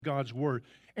God's Word.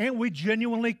 And we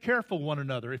genuinely care for one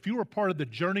another. If you were part of the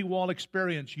Journey Wall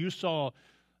experience, you saw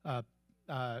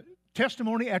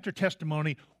testimony after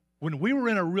testimony when we were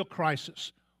in a real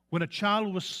crisis, when a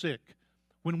child was sick,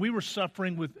 when we were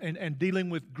suffering with and dealing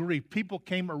with grief. People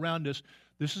came around us.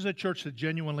 This is a church that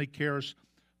genuinely cares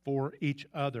for each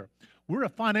other. We're a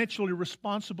financially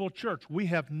responsible church. We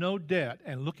have no debt.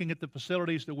 And looking at the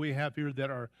facilities that we have here that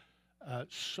are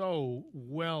so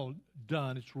well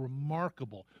done, it's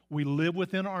remarkable. We live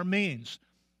within our means.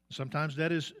 Sometimes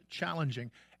that is challenging.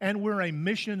 And we're a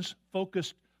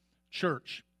missions-focused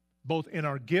church, both in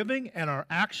our giving and our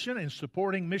action in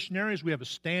supporting missionaries. We have a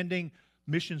standing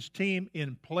missions team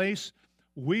in place.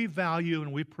 We value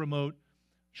and we promote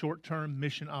short-term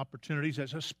mission opportunities.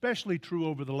 That's especially true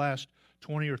over the last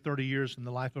 20 or 30 years in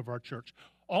the life of our church.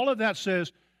 All of that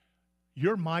says,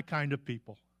 you're my kind of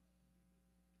people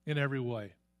in every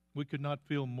way. We could not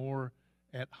feel more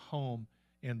at home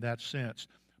in that sense.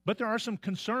 But there are some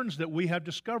concerns that we have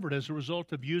discovered as a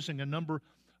result of using a number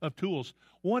of tools.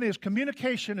 One is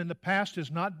communication in the past has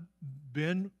not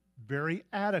been very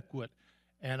adequate.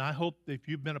 And I hope that if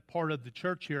you've been a part of the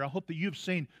church here, I hope that you've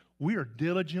seen we are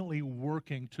diligently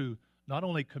working to not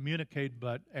only communicate,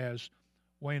 but as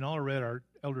Wayne Allred, our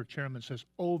elder chairman, says,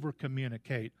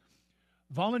 over-communicate.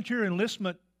 Volunteer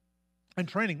enlistment and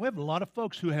training. We have a lot of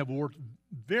folks who have worked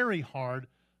very hard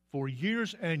for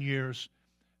years and years,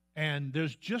 and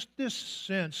there's just this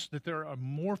sense that there are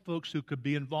more folks who could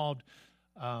be involved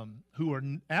who are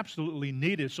absolutely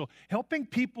needed. So helping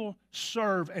people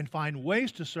serve and find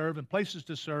ways to serve and places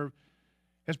to serve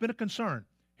has been a concern.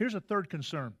 Here's a third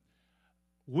concern.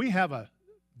 We have a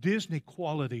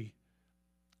Disney-quality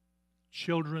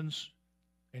children's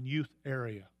and youth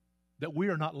area that we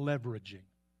are not leveraging.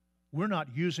 We're not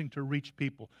using to reach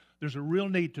people. There's a real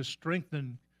need to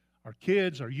strengthen our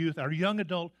kids, our youth, our young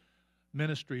adult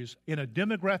ministries. In a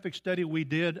demographic study we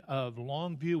did of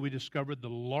Longview, we discovered the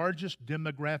largest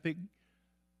demographic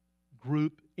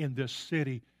group in this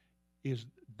city is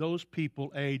those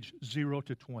people aged 0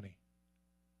 to 20.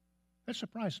 That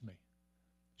surprised me.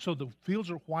 So the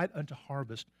fields are white unto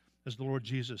harvest, as the Lord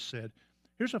Jesus said.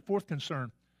 Here's a fourth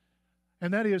concern,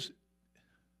 and that is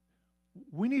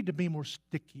we need to be more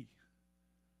sticky.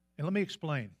 And let me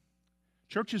explain.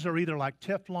 Churches are either like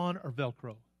Teflon or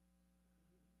Velcro.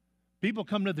 People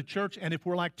come to the church, and if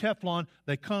we're like Teflon,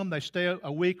 they come, they stay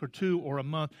a week or two or a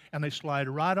month, and they slide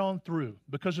right on through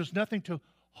because there's nothing to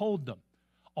hold them.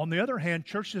 On the other hand,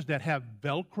 churches that have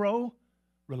Velcro,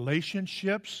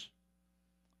 relationships,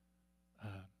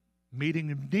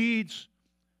 meeting of needs,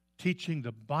 teaching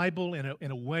the Bible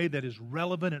in a way that is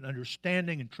relevant and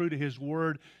understanding and true to His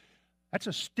Word, that's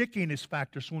a stickiness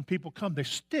factor. So when people come, they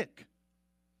stick.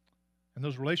 And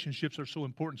those relationships are so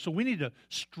important. So we need to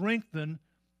strengthen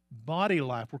body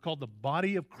life. We're called the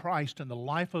body of Christ and the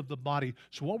life of the body.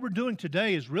 So what we're doing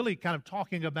today is really kind of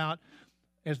talking about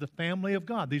as the family of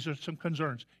God. These are some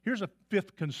concerns. Here's a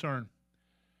fifth concern.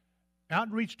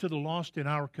 Outreach to the lost in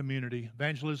our community,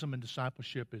 evangelism and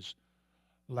discipleship is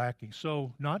lacking.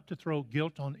 So not to throw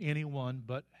guilt on anyone,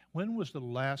 but when was the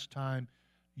last time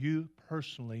you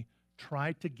personally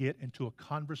tried to get into a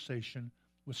conversation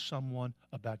with someone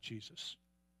about Jesus?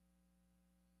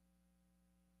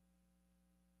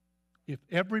 If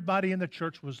everybody in the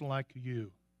church was like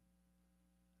you,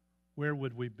 where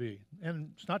would we be?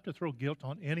 And it's not to throw guilt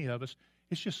on any of us.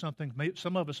 It's just something,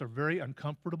 some of us are very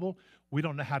uncomfortable. We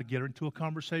don't know how to get into a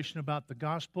conversation about the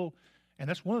gospel. And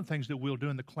that's one of the things that we'll do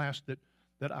in the class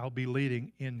that I'll be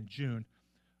leading in June.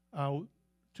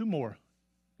 Two more.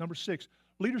 Number 6,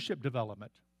 leadership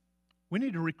development. We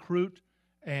need to recruit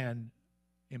and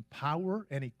empower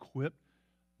and equip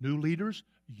new leaders,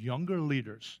 younger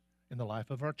leaders in the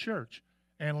life of our church.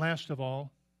 And last of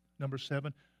all, number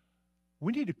 7,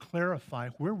 we need to clarify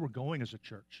where we're going as a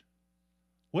church.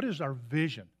 What is our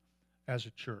vision as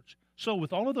a church? So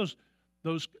with all of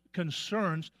those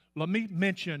concerns, let me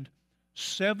mention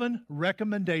 7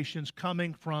 recommendations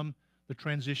coming from the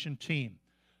transition team.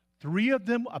 3 of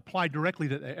them apply directly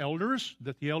to the elders,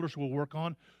 that the elders will work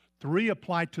on. 3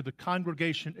 apply to the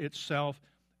congregation itself.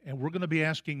 And we're going to be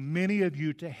asking many of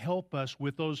you to help us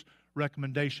with those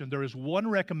recommendations. There is one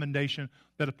recommendation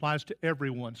that applies to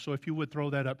everyone. So if you would throw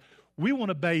that up. We want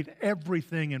to bathe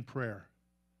everything in prayer.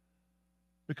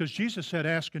 Because Jesus said,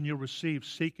 ask and you'll receive,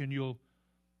 seek and you'll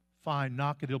find,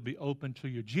 knock and it'll be open to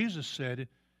you. Jesus said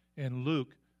in Luke,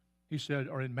 he said,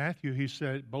 or in Matthew, he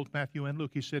said, both Matthew and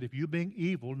Luke, he said, if you being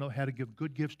evil know how to give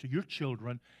good gifts to your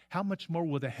children, how much more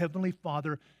will the Heavenly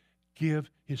Father give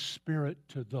His Spirit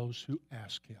to those who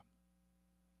ask Him?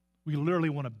 We literally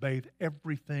want to bathe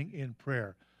everything in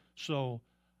prayer. So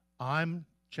I'm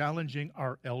challenging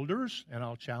our elders, and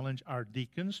I'll challenge our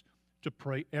deacons to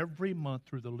pray every month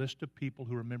through the list of people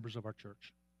who are members of our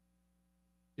church.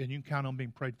 And you can count on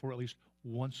being prayed for at least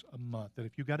once a month. And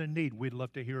if you've got a need, we'd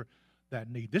love to hear that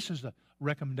need. This is a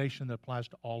recommendation that applies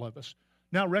to all of us.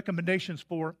 Now, recommendations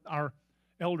for our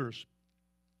elders.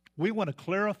 We want to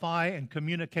clarify and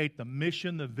communicate the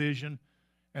mission, the vision,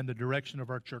 and the direction of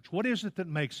our church. What is it that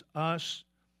makes us,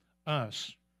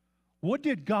 us? What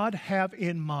did God have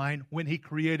in mind when He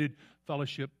created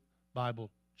Fellowship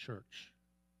Bible Church?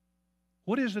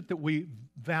 What is it that we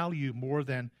value more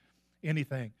than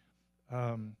anything?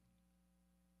 And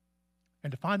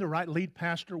to find the right lead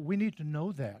pastor, we need to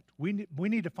know that. We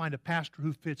need to find a pastor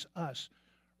who fits us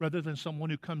rather than someone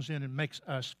who comes in and makes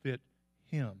us fit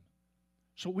him.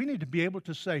 So we need to be able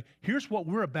to say, here's what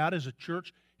we're about as a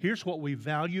church. Here's what we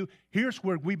value. Here's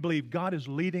where we believe God is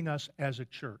leading us as a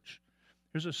church.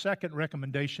 Here's a second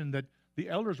recommendation that the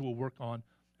elders will work on,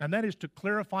 and that is to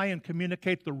clarify and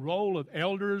communicate the role of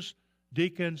elders,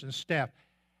 deacons, and staff.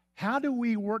 How do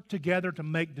we work together to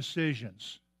make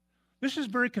decisions? This is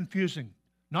very confusing,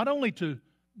 not only to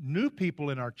new people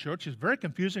in our church, it's very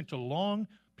confusing to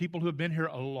people who have been here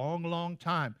a long, long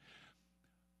time.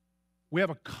 We have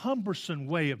a cumbersome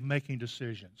way of making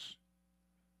decisions.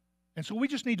 And so we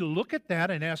just need to look at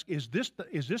that and ask, is this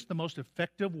the most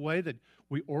effective way that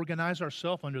we organize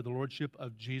ourselves under the lordship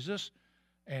of Jesus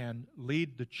and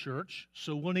lead the church?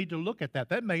 So we'll need to look at that.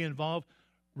 That may involve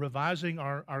revising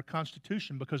our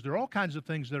Constitution, because there are all kinds of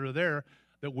things that are there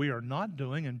that we are not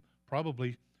doing and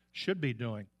probably should be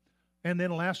doing. And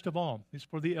then last of all, it's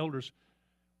for the elders.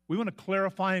 We want to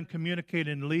clarify and communicate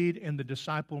and lead in the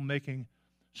disciple-making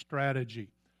strategy.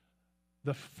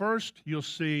 The first, you'll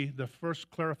see, the first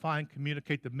clarify and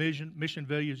communicate the mission,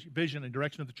 values, vision, and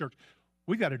direction of the church.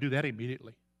 We've got to do that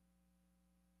immediately.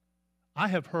 I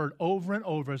have heard over and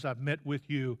over as I've met with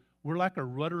you, we're like a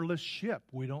rudderless ship.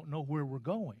 We don't know where we're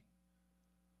going.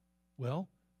 Well,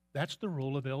 that's the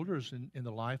role of elders in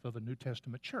the life of a New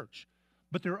Testament church.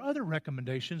 But there are other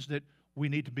recommendations that we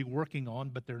need to be working on,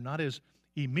 but they're not as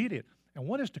immediate. And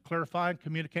one is to clarify and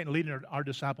communicate and lead in our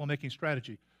disciple-making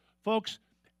strategy. Folks,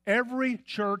 every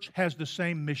church has the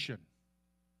same mission.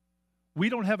 We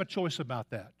don't have a choice about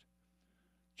that.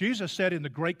 Jesus said in the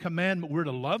Great Commandment, we're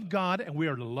to love God and we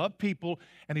are to love people.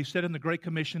 And He said in the Great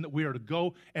Commission that we are to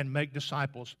go and make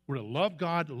disciples. We're to love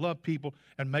God, love people,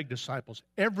 and make disciples.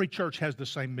 Every church has the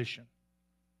same mission.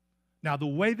 Now, the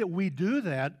way that we do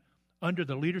that under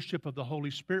the leadership of the Holy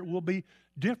Spirit will be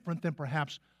different than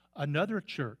perhaps another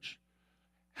church.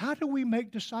 How do we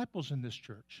make disciples in this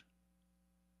church?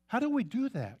 How do we do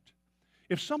that?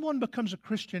 If someone becomes a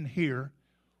Christian here,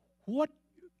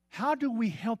 how do we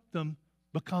help them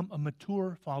become a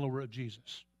mature follower of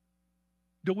Jesus?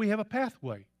 Do we have a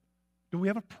pathway? Do we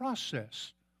have a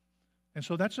process? And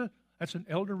so that's an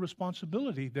elder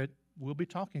responsibility that we'll be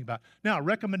talking about. Now,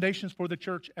 recommendations for the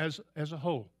church as a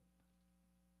whole.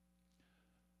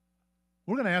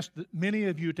 We're going to ask many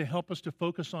of you to help us to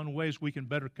focus on ways we can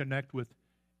better connect with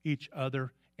each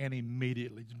other and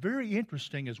immediately. It's very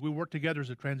interesting as we work together as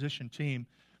a transition team.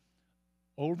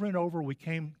 Over and over, we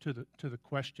came to the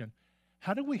question: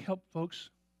 how do we help folks?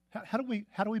 How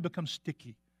do we become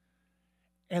sticky?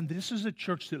 And this is a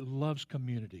church that loves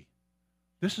community.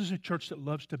 This is a church that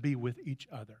loves to be with each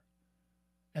other.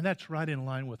 And that's right in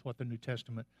line with what the New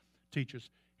Testament teaches.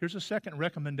 Here's a second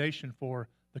recommendation for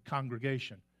the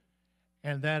congregation,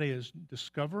 and that is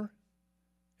discover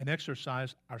and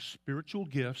exercise our spiritual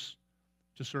gifts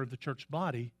to serve the church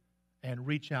body and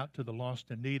reach out to the lost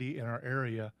and needy in our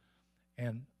area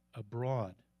and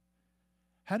abroad.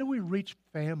 How do we reach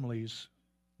families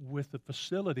with the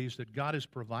facilities that God has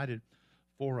provided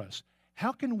for us?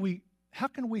 How can we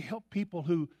help people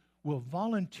who will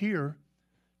volunteer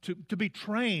to be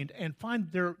trained and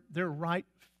find their right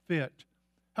fit?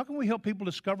 How can we help people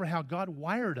discover how God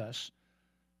wired us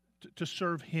to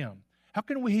serve Him? How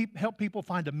can we help people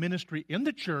find a ministry in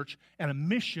the church and a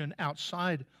mission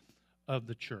outside of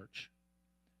the church?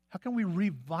 How can we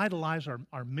revitalize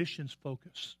our missions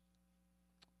focus?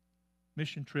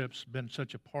 Mission trips have been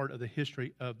such a part of the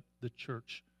history of the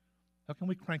church. How can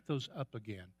we crank those up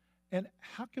again? And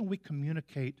how can we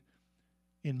communicate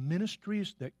in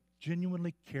ministries that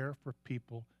genuinely care for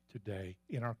people today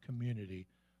in our community?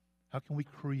 How can we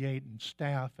create and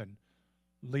staff and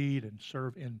lead and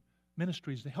serve in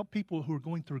ministries to help people who are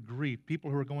going through grief, people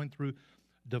who are going through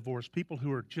divorce, people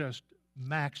who are just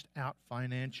maxed out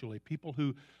financially, people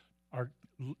who are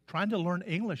trying to learn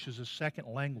English as a second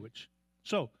language?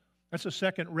 So that's a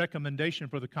second recommendation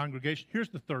for the congregation. Here's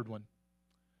the third one.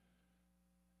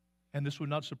 And this would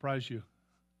not surprise you.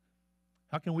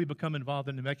 How can we become involved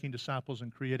in making disciples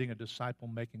and creating a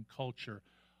disciple-making culture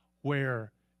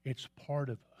where it's part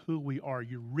of who we are?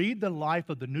 You read the life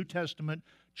of the New Testament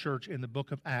church in the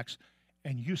book of Acts,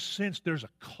 and you sense there's a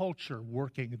culture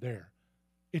working there.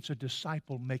 It's a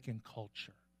disciple-making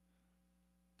culture.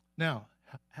 Now,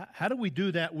 how do we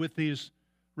do that with these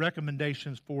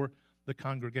recommendations for the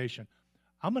congregation?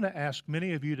 I'm going to ask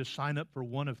many of you to sign up for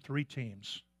one of three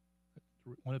teams.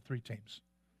 One of three teams.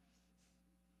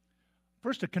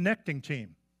 First, a connecting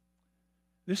team.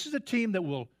 This is a team that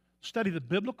will study the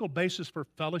biblical basis for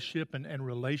fellowship and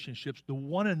relationships, the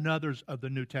one another's of the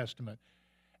New Testament.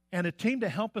 And a team to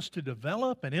help us to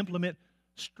develop and implement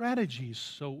strategies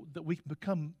so that we can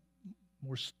become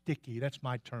more sticky. That's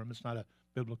my term. It's not a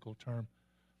biblical term.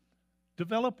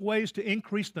 Develop ways to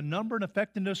increase the number and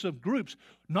effectiveness of groups.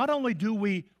 Not only do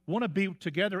we want to be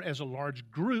together as a large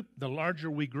group, the larger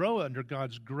we grow under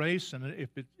God's grace, and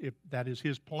if that is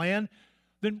His plan,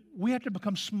 then we have to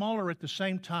become smaller at the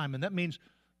same time. And that means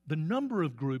the number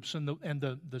of groups and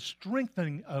the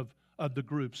strengthening of the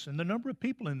groups and the number of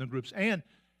people in the groups. And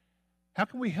how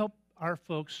can we help our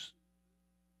folks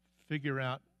figure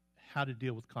out how to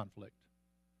deal with conflict?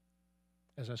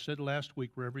 As I said last week,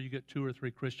 wherever you get 2 or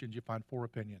 3 Christians, you find 4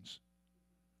 opinions.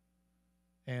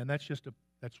 And that's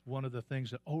one of the things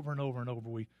that over and over and over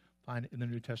we find in the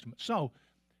New Testament. So,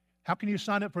 how can you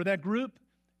sign up for that group?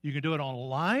 You can do it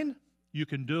online. You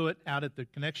can do it out at the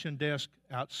connection desk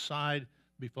outside.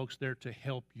 There'll be folks there to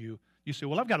help you. You say,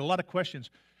 well, I've got a lot of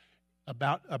questions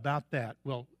about that.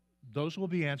 Well, those will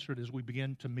be answered as we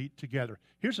begin to meet together.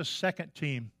 Here's a second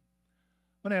team.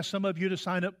 I'm going to ask some of you to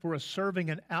sign up for a serving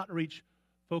and outreach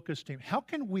focus team. How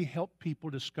can we help people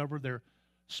discover their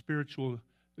spiritual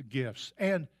gifts?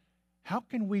 And how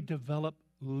can we develop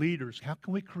leaders? How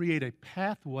can we create a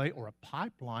pathway or a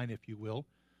pipeline, if you will,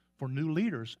 for new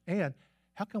leaders? And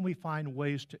how can we find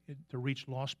ways to reach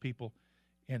lost people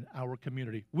in our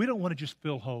community? We don't want to just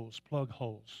fill holes, plug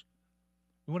holes.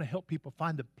 We want to help people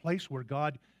find the place where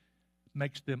God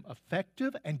makes them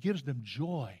effective and gives them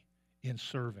joy in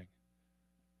serving.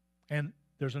 And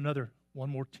there's one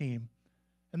more team,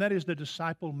 and that is the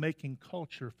disciple-making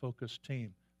culture-focused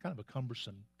team. Kind of a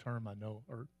cumbersome term, I know,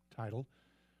 or title.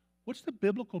 What's the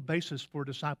biblical basis for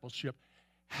discipleship?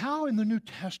 How in the New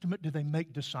Testament do they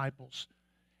make disciples?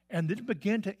 And then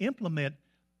begin to implement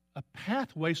a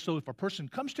pathway so if a person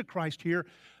comes to Christ here,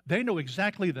 they know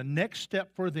exactly the next step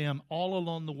for them all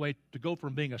along the way to go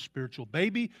from being a spiritual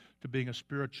baby to being a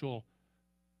spiritual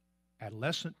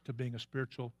adolescent to being a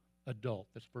spiritual adult.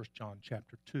 That's 1 John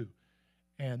chapter 2.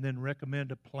 And then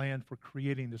recommend a plan for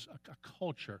creating a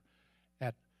culture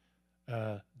at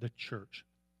the church.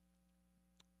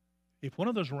 If one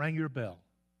of those rang your bell,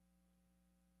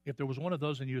 if there was one of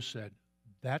those and you said,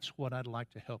 that's what I'd like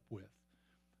to help with,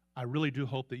 I really do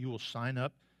hope that you will sign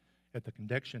up at the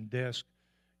connection desk.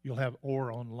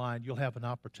 Or online. You'll have an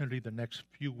opportunity the next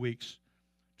few weeks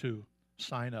to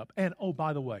sign up. And, oh,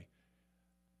 by the way,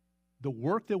 the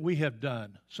work that we have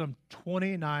done, some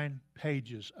 29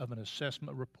 pages of an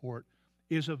assessment report,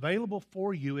 is available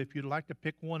for you if you'd like to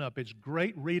pick one up. It's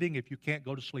great reading if you can't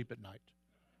go to sleep at night.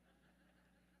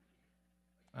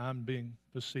 I'm being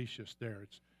facetious there.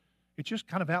 It just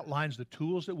kind of outlines the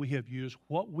tools that we have used,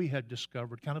 what we had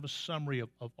discovered, kind of a summary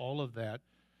of all of that.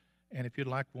 And if you'd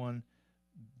like one,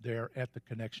 there at the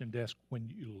connection desk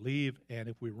when you leave, and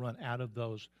if we run out of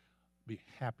those, be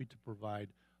happy to provide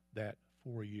that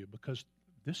for you, because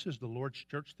this is the Lord's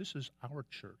church. This is our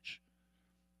church,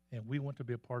 and we want to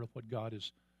be a part of what God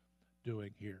is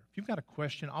doing here. If you've got a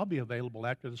question, I'll be available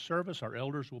after the service. Our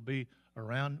elders will be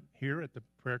around here at the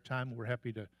prayer time. We're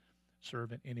happy to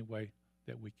serve in any way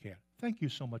that we can. Thank you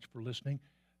so much for listening.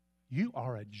 You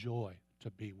are a joy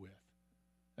to be with.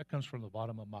 That comes from the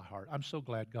bottom of my heart. I'm so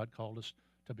glad God called us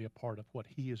to be a part of what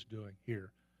He is doing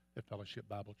here at Fellowship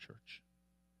Bible Church.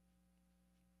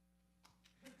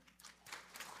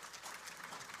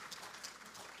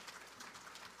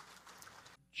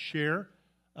 Share.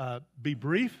 Be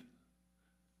brief.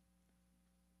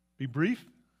 Be brief.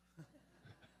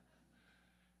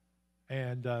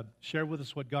 And share with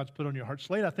us what God's put on your heart.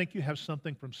 Slade, I think you have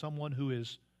something from someone who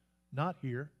is not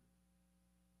here.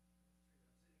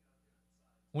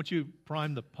 Won't you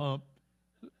prime the pump?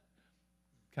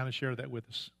 Kind of share that with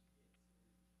us.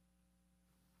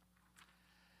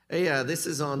 Hey, this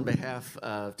is on behalf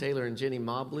of Taylor and Jenny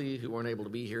Mobley, who weren't able to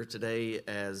be here today.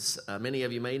 As many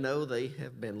of you may know, they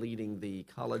have been leading the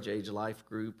College Age Life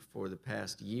group for the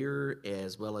past year,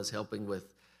 as well as helping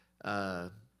with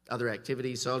other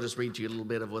activities. So I'll just read you a little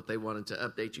bit of what they wanted to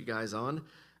update you guys on.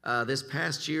 This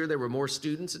past year, there were more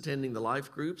students attending the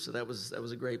life group, so that was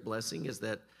a great blessing, is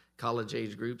that college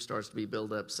age group starts to be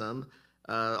built up some.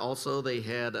 Also, they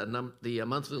had the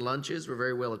monthly lunches were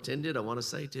very well attended. I want to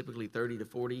say typically 30 to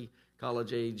 40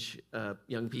 college age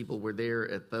young people were there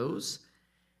at those.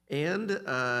 And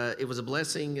it was a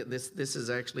blessing. This is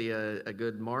actually a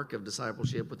good mark of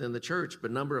discipleship within the church.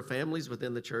 But a number of families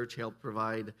within the church helped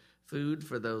provide food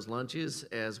for those lunches,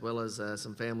 as well as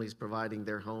some families providing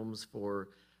their homes for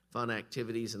fun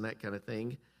activities and that kind of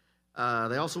thing.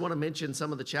 They also want to mention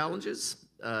some of the challenges.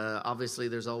 Obviously,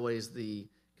 there's always the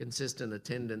consistent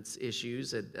attendance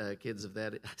issues at kids of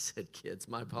that. I said kids,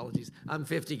 my apologies. I'm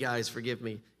 50, guys, forgive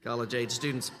me, college-age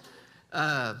students.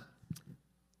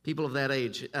 People of that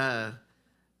age.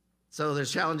 So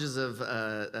there's challenges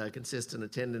of consistent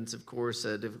attendance, of course,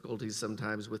 difficulties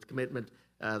sometimes with commitment,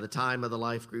 the time of the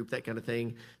life group, that kind of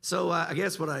thing. So I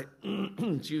guess what I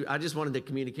just wanted to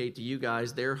communicate to you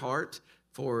guys their heart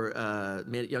for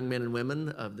young men and women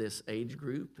of this age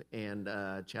group, and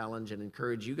challenge and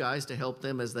encourage you guys to help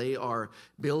them as they are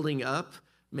building up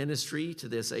ministry to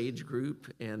this age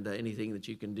group, and anything that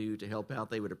you can do to help out,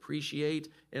 they would appreciate.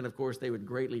 And of course, they would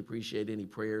greatly appreciate any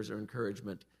prayers or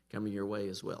encouragement coming your way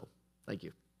as well. Thank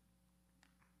you.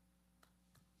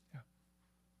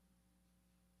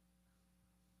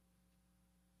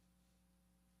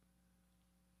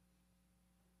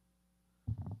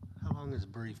 How long is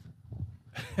brief?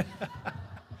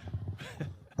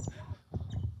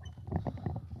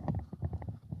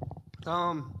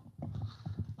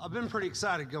 I've been pretty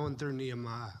excited going through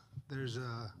Nehemiah. There's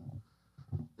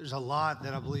a lot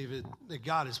that I believe that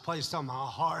God has placed on my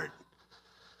heart.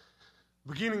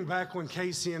 Beginning back when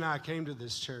Casey and I came to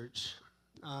this church,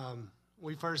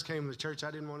 we first came to the church,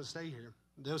 I didn't want to stay here.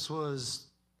 This was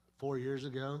 4 years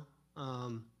ago.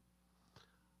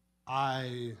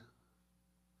 I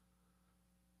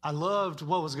loved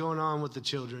what was going on with the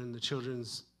children. The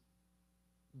children's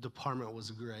department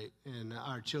was great, and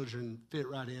our children fit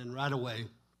right in right away.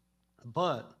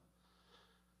 But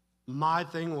my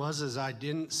thing was I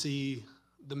didn't see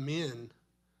the men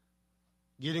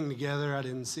getting together. I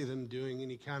didn't see them doing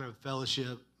any kind of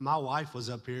fellowship. My wife was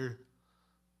up here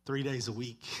 3 days a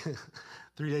week,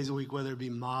 3 days a week, whether it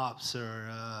be MOPS or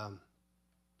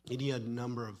any other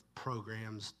number of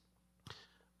programs.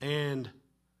 And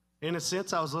in a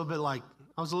sense, I was a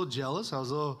little jealous. I was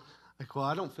a little like, well,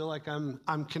 I don't feel like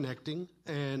I'm connecting.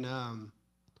 And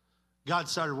God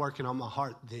started working on my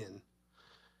heart then.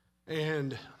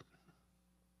 And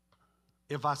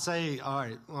if I say, all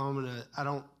right, well, I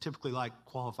don't typically like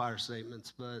qualifier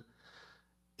statements, but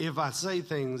if I say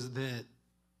things that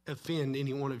offend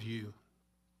any one of you,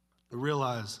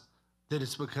 realize that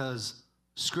it's because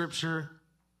Scripture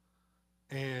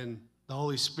and the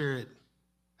Holy Spirit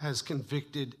has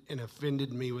convicted and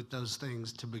offended me with those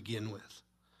things to begin with,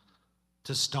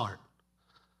 to start.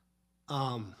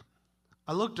 I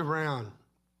looked around,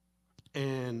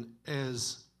 and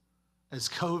as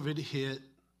COVID hit,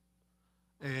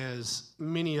 as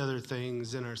many other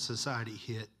things in our society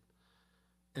hit,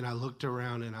 and I looked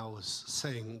around and I was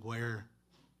saying, where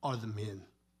are the men?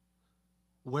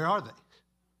 Where are they?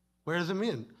 Where are the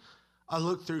men? I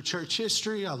looked through church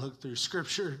history, I looked through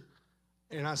Scripture,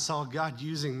 and I saw God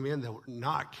using men that were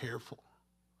not careful.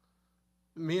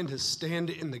 Men to stand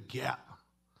in the gap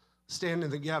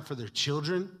for their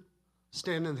children,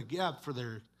 stand in the gap for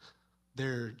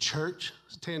their church,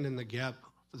 stand in the gap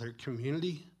for their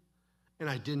community, and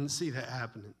I didn't see that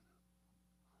happening.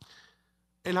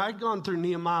 And I'd gone through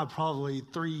Nehemiah probably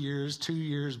 2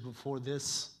 years before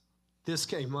this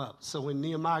came up. So when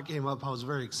Nehemiah came up, I was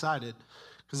very excited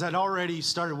because I'd already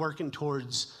started working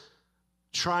towards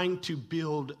trying to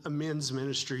build a men's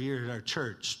ministry here at our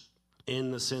church,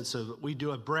 in the sense of we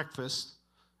do a breakfast,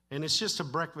 and it's just a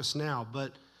breakfast now,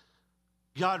 but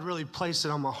God really placed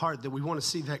it on my heart that we want to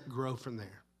see that grow from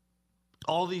there.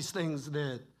 All these things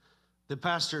that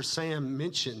Pastor Sam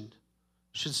mentioned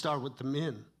should start with the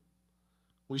men.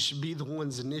 We should be the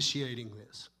ones initiating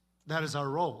this. That is our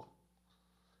role.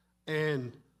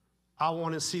 And I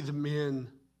want to see the men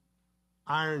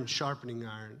iron sharpening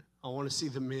iron. I want to see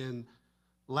the men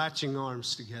latching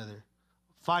arms together,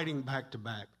 fighting back to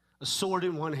back, a sword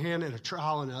in one hand and a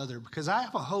trowel in the other, because I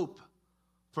have a hope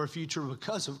for a future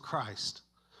because of Christ,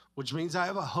 which means I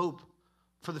have a hope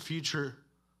for the future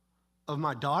of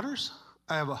my daughters.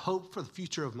 I have a hope for the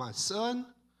future of my son.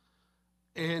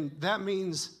 And that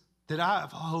means that I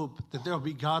have a hope that there will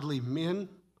be godly men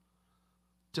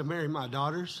to marry my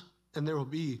daughters, and there will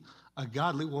be a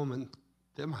godly woman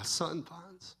that my son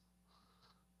finds.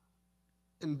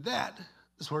 And that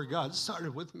is where God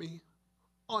started with me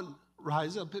on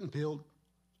Rise Up and Build.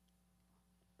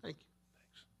 Thank you.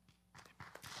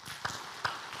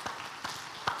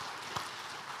 Thanks.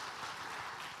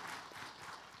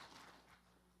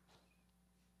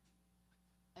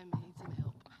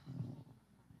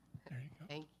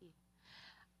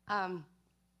 I'm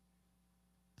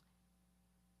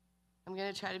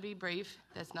going to try to be brief.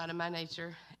 That's not in my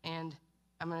nature, and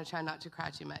I'm going to try not to cry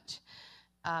too much.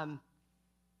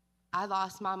 I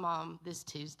lost my mom this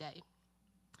Tuesday.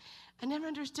 I never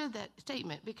understood that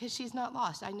statement because she's not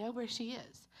lost. I know where she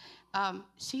is.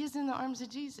 She is in the arms of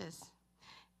Jesus.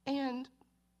 And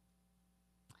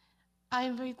I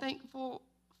am very thankful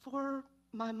for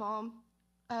my mom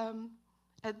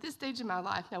at this stage in my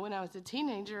life. Now, when I was a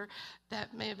teenager,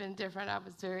 that may have been different. I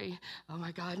was very, oh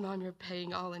my God, Mom, you're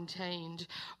paying all in change.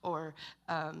 Or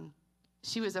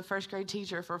she was a first grade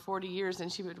teacher for 40 years,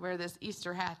 and she would wear this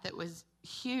Easter hat that was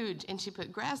huge, and she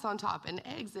put grass on top and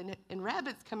eggs and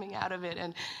rabbits coming out of it.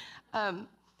 And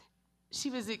she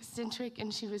was eccentric,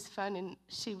 and she was fun, and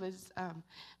she was,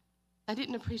 I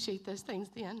didn't appreciate those things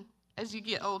then. As you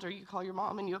get older, you call your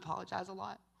mom and you apologize a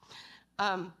lot.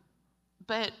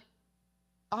 But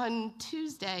on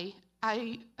Tuesday,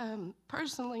 I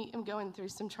personally am going through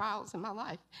some trials in my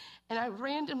life. And I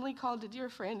randomly called a dear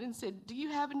friend and said, do you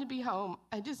happen to be home?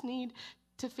 I just need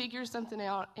to figure something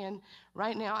out. And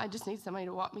right now, I just need somebody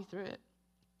to walk me through it.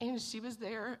 And she was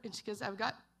there. And she goes, I've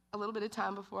got a little bit of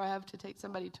time before I have to take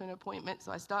somebody to an appointment.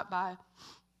 So I stopped by.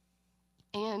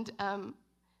 And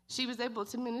she was able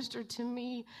to minister to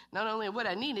me not only what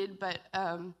I needed, but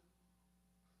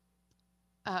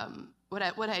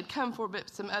what I had come for, but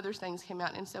some other things came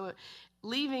out. And so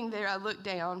leaving there, I looked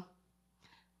down,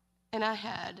 and I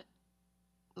had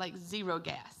like 0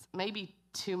 gas, maybe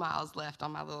 2 miles left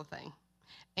on my little thing.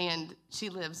 And she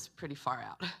lives pretty far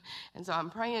out. And so I'm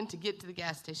praying to get to the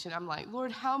gas station. I'm like,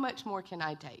 Lord, how much more can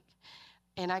I take?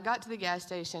 And I got to the gas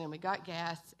station, and we got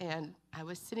gas, and I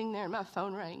was sitting there, and my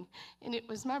phone rang, and it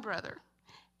was my brother.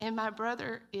 And my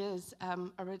brother is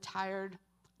a retired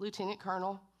lieutenant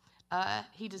colonel.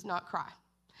 He does not cry.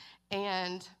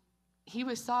 And he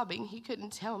was sobbing. He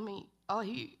couldn't tell me.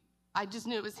 I just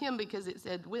knew it was him because it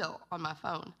said Will on my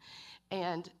phone.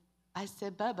 And I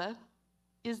said, Bubba,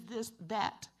 is this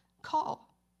that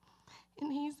call?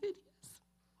 And he said, yes.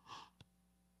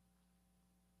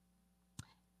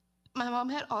 My mom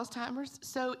had Alzheimer's,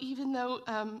 so even though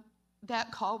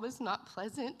that call was not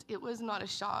pleasant, it was not a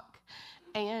shock.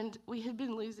 And we had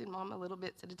been losing Mom a little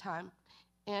bits at a time.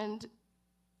 And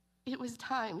it was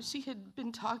time. She had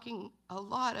been talking a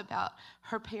lot about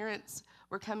her parents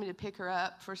were coming to pick her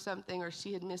up for something, or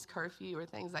she had missed curfew or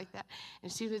things like that.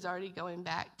 And she was already going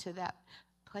back to that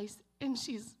place, and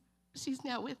she's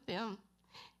now with them.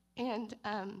 And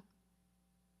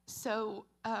so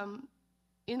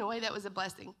in a way, that was a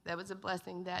blessing. That was a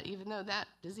blessing that even though that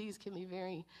disease can be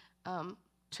very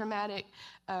traumatic,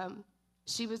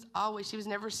 she was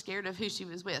never scared of who she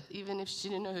was with, even if she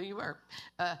didn't know who you were.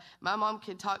 My mom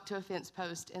could talk to a fence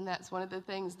post, and that's one of the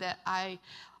things that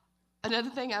another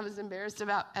thing I was embarrassed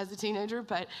about as a teenager,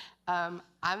 but I'm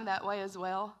that way as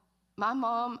well. My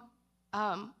mom,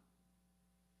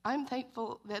 I'm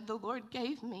thankful that the Lord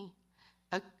gave me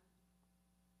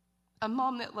a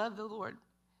mom that loved the Lord.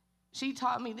 She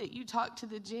taught me that you talked to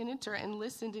the janitor and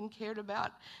listened and cared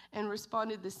about and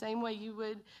responded the same way you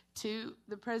would to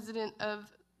the president of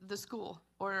the school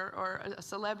or a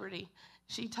celebrity.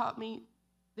 She taught me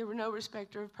there were no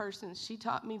respecter of persons. She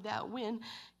taught me that when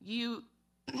you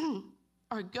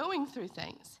are going through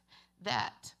things,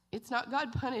 that it's not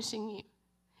God punishing you.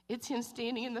 It's him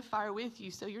standing in the fire with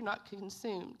you so you're not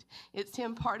consumed. It's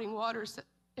him parting waters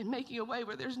and making a way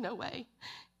where there's no way.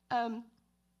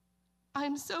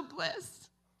 I'm so blessed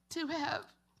to have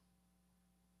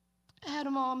had a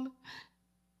mom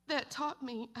that taught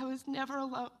me I was never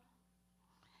alone.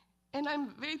 And I'm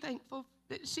very thankful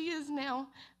that she is now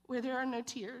where there are no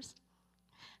tears.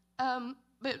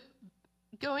 But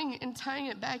going and tying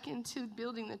it back into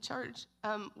building the church,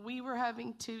 we were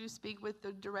having to speak with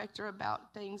the director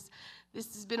about things.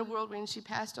 This has been a whirlwind. She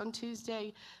passed on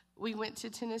Tuesday. We went to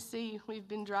Tennessee. We've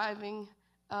been driving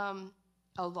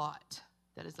a lot.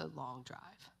 That is a long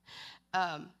drive.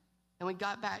 And we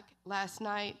got back last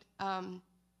night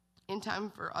in time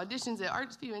for auditions at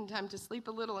Artsview, in time to sleep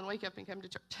a little and wake up and come to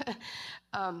church.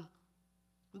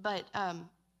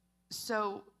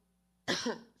 So,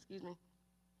 excuse me.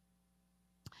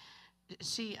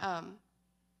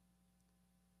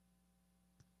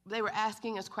 They were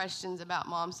asking us questions about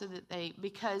Mom so that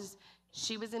because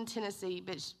she was in Tennessee,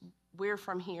 but we're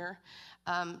from here,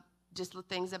 just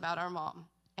things about our mom.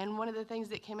 And one of the things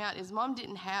that came out is Mom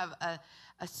didn't have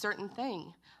a certain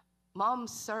thing. Mom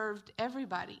served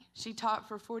everybody. She taught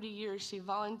for 40 years. She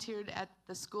volunteered at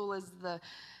the school as the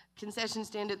concession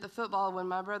stand at the football when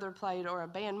my brother played, or a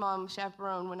band mom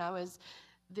chaperone when I was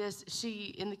this.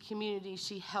 In the community,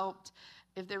 she helped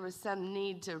if there was some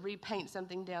need to repaint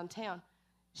something downtown.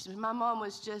 My mom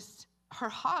was just, her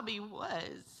hobby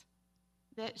was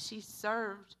that she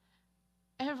served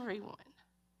everyone.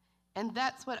 And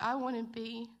that's what I want to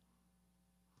be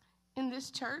in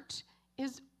this church,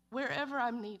 is wherever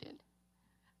I'm needed.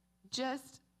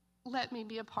 Just let me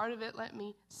be a part of it. Let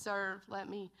me serve. Let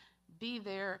me be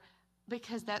there,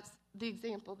 because that's the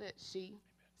example that she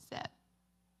set.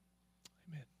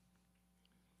 Amen.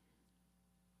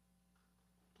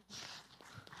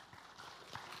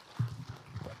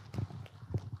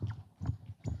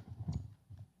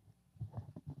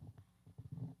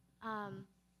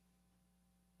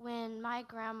 When my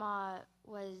grandma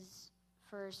was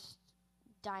first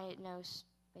diagnosed,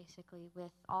 basically,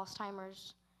 with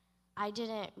Alzheimer's, I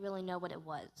didn't really know what it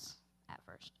was at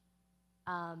first.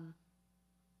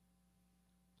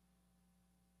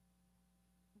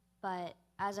 But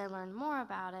as I learned more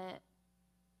about it,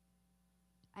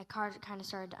 I kind of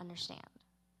started to understand.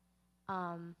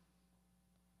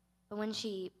 But when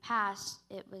she passed,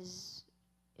 it was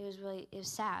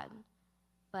sad.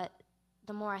 But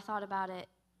the more I thought about it,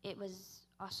 it was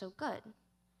also good,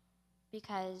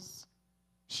 because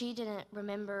she didn't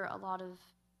remember a lot of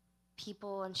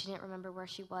people, and she didn't remember where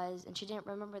she was, and she didn't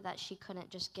remember that she couldn't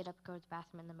just get up and go to the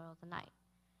bathroom in the middle of the night.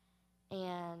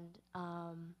 And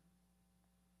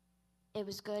it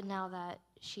was good now that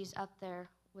she's up there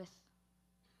with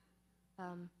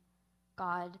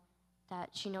God, that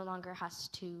she no longer has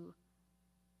to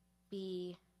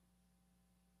be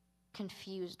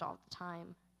confused all the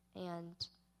time and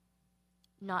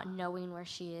not knowing where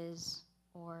she is,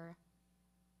 or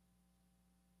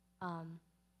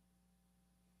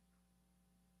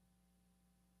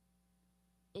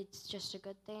it's just a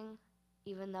good thing.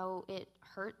 Even though it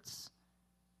hurts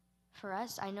for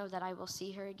us, I know that I will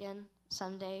see her again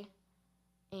someday,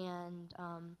 and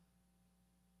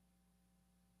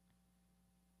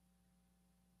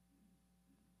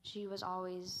she was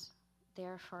always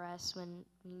there for us when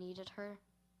we needed her,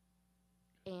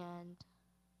 and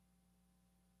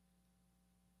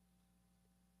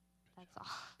that's all.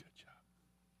 Good job.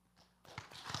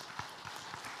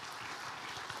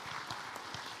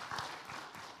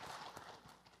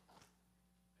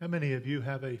 How many of you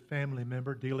have a family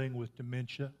member dealing with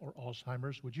dementia or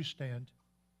Alzheimer's? Would you stand?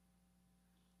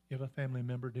 You have a family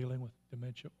member dealing with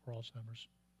dementia or Alzheimer's?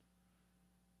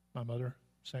 My mother,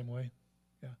 same way.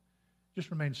 Yeah.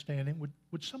 Just remain standing.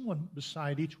 Would someone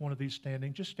beside each one of these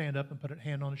standing just stand up and put a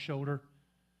hand on a shoulder?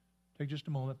 Take just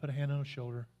a moment, put a hand on a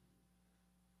shoulder.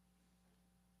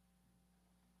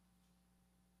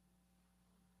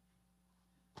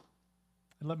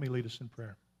 And let me lead us in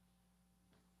prayer.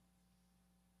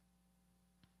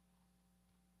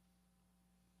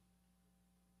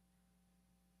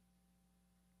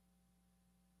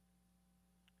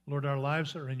 Lord, our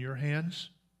lives are in your hands.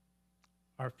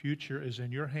 Our future is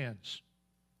in your hands.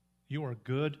 You are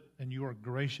good and you are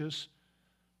gracious.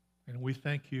 And we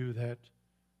thank you that,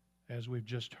 as we've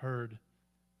just heard,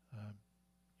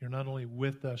 you're not only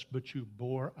with us, but you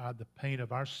bore the pain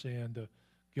of our sin, the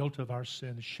guilt of our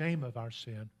sin, the shame of our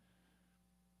sin.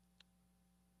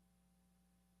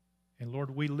 And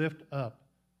Lord, we lift up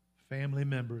family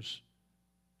members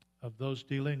of those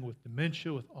dealing with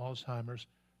dementia, with Alzheimer's.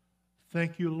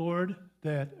 Thank you, Lord,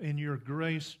 that in your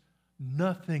grace,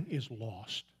 nothing is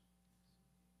lost.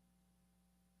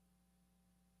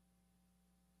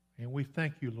 And we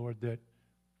thank you, Lord, that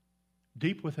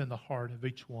deep within the heart of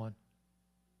each one,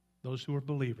 those who are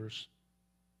believers,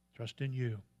 trust in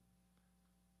you,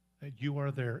 that you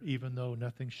are there even though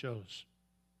nothing shows.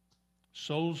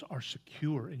 Souls are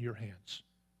secure in your hands.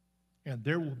 And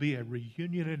there will be a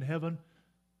reunion in heaven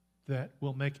that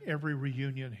will make every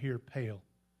reunion here pale.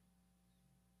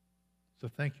 So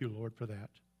thank you, Lord, for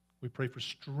that. We pray for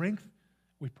strength.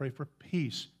 We pray for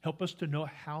peace. Help us to know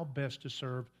how best to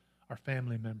serve our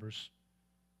family members.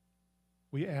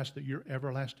 We ask that your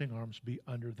everlasting arms be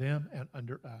under them and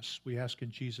under us. We ask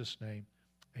in Jesus' name,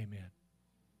 amen.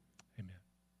 Amen.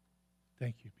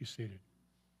 Thank you. Be seated.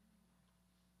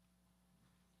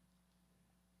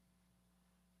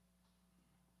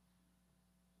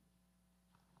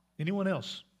 Anyone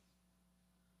else?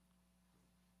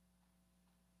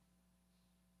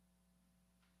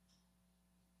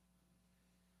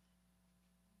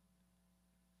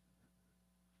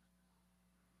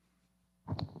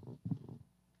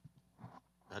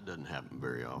 That doesn't happen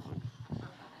very often.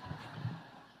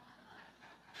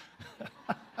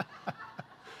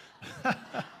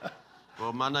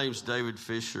 Well, my name's David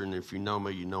Fisher, and if you know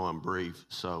me, you know I'm brief.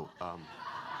 So,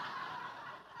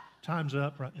 Time's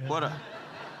up right now.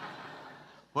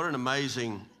 What an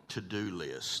amazing to-do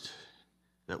list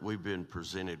that we've been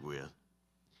presented with.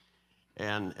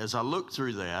 And as I look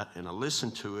through that and I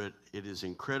listen to it, it is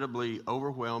incredibly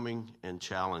overwhelming and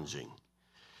challenging.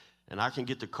 And I can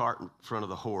get the cart in front of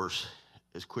the horse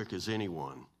as quick as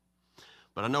anyone.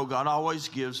 But I know God always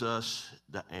gives us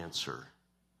the answer.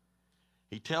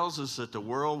 He tells us that the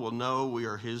world will know we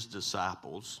are his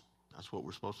disciples. That's what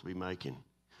we're supposed to be making.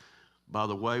 By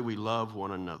the way we love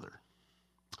one another.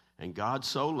 And God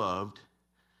so loved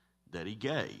that he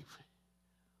gave.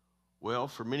 Well,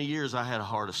 for many years I had a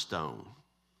heart of stone.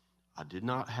 I did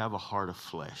not have a heart of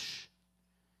flesh.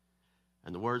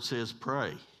 And the word says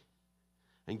pray.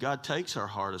 And God takes our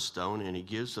heart of stone and he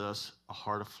gives us a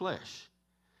heart of flesh.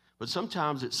 But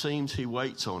sometimes it seems he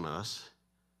waits on us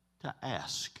to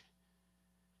ask.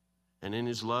 And in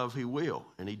his love he will,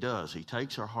 and he does. He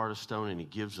takes our heart of stone and he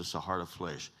gives us a heart of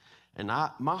flesh. And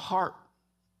my heart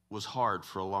was hard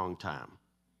for a long time.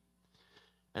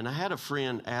 And I had a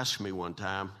friend ask me one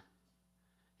time,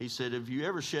 he said, have you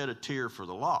ever shed a tear for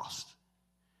the lost?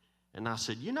 And I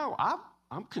said,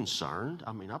 I'm concerned.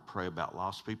 I pray about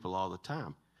lost people all the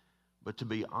time. But to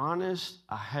be honest,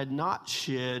 I had not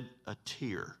shed a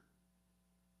tear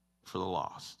for the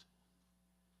lost.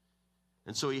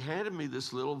 And so he handed me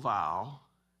this little vial,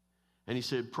 and he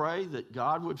said, pray that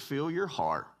God would fill your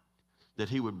heart, that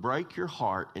he would break your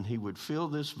heart, and he would fill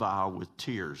this vial with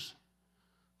tears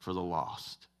for the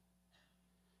lost.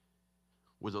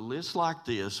 With a list like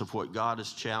this of what God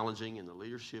is challenging and the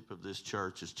leadership of this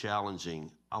church is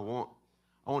challenging, I want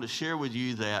to share with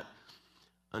you that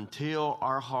until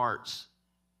our hearts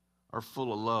are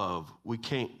full of love, we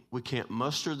can't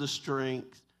muster the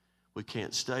strength, we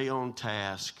can't stay on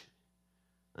task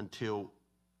until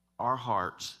our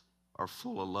hearts are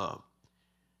full of love.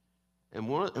 And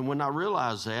when I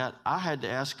realized that, I had to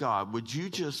ask God, would you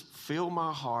just fill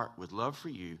my heart with love for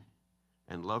you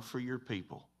and love for your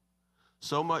people?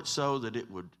 So much so that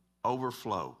it would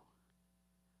overflow.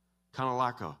 Kind of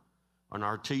like an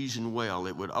artesian well.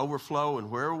 It would overflow,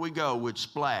 and wherever we go, we'd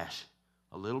splash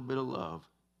a little bit of love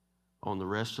on the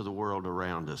rest of the world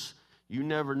around us. You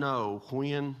never know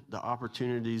when the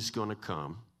opportunity is going to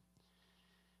come.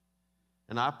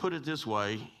 And I put it this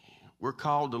way, we're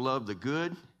called to love the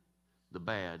good, the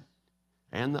bad,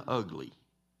 and the ugly.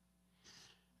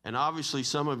 And obviously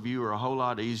some of you are a whole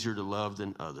lot easier to love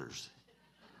than others.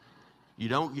 You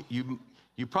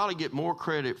probably get more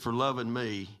credit for loving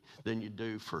me than you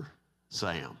do for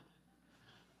Sam.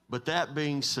 But that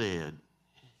being said,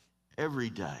 every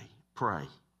day, pray.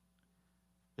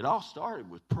 It all started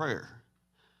with prayer.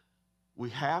 We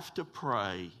have to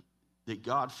pray that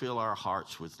God fill our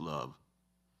hearts with love.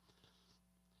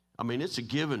 It's a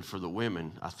given for the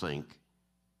women, I think.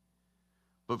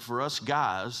 But for us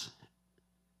guys,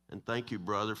 and thank you,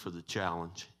 brother, for the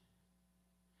challenge,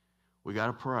 we got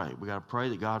to pray. We got to pray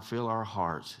that God fill our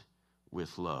hearts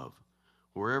with love.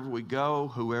 Wherever we go,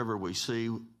 whoever we see,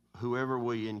 whoever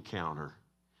we encounter.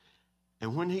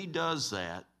 And when he does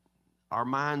that, our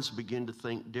minds begin to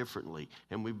think differently,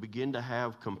 and we begin to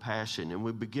have compassion, and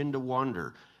we begin to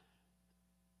wonder.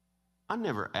 I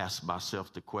never asked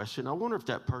myself the question, I wonder if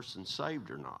that person's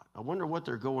saved or not. I wonder what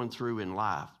they're going through in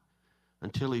life,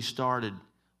 until he started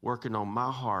working on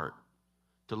my heart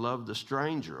to love the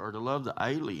stranger or to love the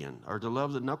alien or to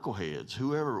love the knuckleheads,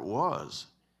 whoever it was.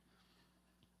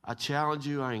 I challenge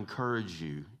you, I encourage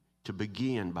you to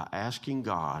begin by asking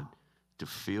God to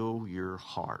fill your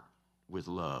heart with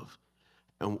love.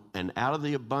 And out of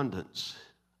the abundance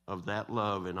of that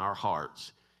love in our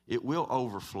hearts, it will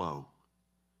overflow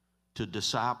to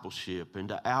discipleship and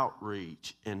to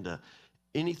outreach and to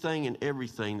anything and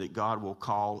everything that God will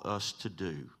call us to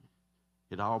do.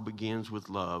 It all begins with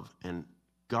love, and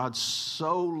God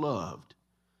so loved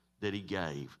that he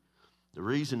gave. The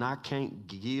reason I can't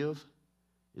give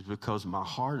is because my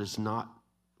heart is not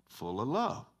full of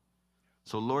love.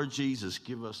 So Lord Jesus,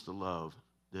 give us the love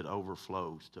that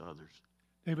overflows to others.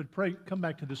 David, pray, come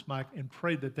back to this mic and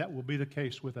pray that that will be the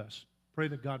case with us. Pray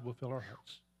that God will fill our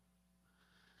hearts.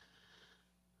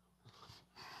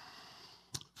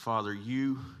 Father,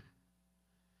 you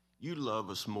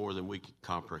love us more than we can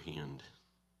comprehend.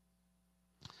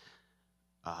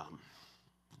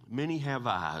 Many have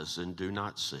eyes and do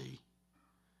not see,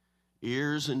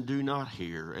 ears and do not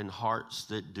hear, and hearts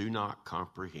that do not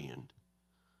comprehend.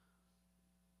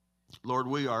 Lord,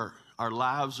 our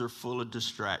lives are full of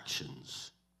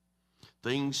distractions,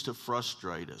 things to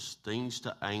frustrate us, things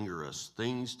to anger us,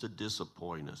 things to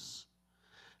disappoint us.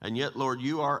 And yet, Lord,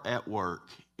 you are at work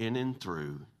in and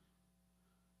through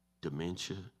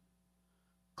dementia,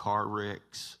 car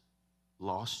wrecks,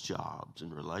 lost jobs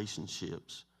and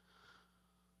relationships.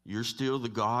 You're still the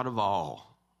God of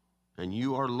all, and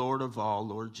you are Lord of all,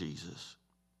 Lord Jesus.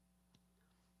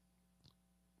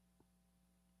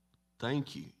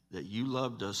 Thank you that you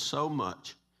loved us so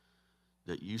much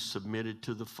that you submitted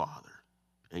to the Father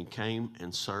and came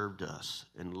and served us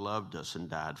and loved us and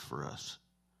died for us.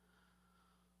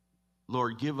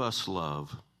 Lord, give us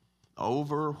love,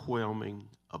 overwhelming,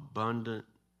 abundant,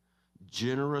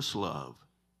 generous love.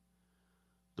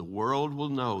 The world will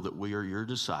know that we are your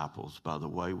disciples by the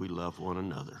way we love one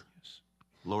another. Yes.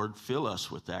 Lord, fill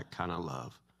us with that kind of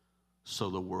love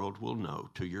so the world will know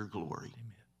to your glory.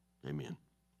 Amen. Amen.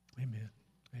 Amen.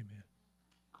 Amen.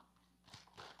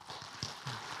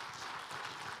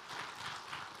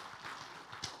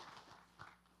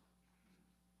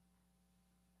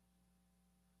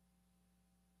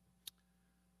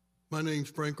 My name's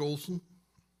Frank Olson.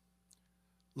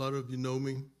 A lot of you know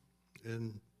me,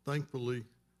 and thankfully,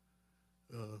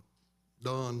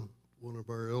 Don, one of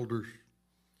our elders,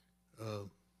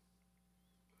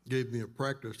 gave me a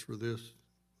practice for this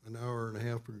an hour and a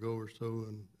half ago or so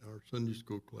in our Sunday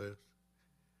school class.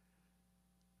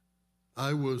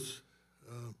 I was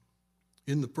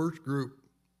in the first group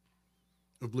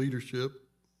of leadership,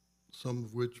 some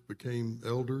of which became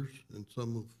elders and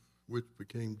some of which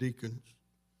became deacons,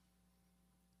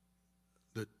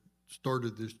 that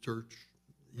started this church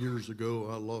years ago.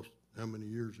 I lost how many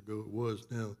years ago it was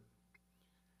now.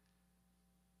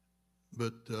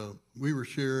 But we were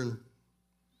sharing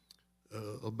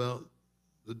about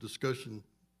the discussion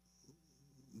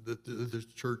that this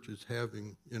church is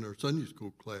having in our Sunday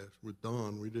school class with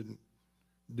Don. We didn't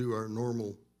do our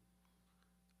normal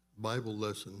Bible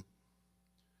lesson.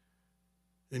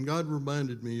 And God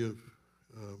reminded me of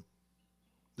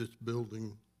this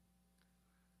building,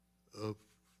 of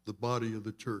the body of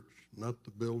the church, not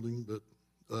the building, but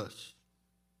us.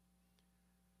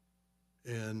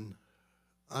 And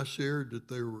I shared that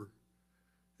there were,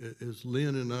 as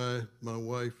Lynn and I, my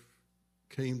wife,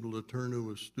 came to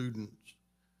LeTourneau as students,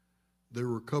 there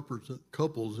were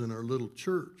couples in our little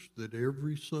church that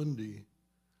every Sunday,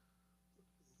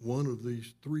 one of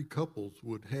these three couples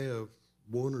would have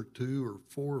one or two or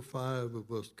four or five of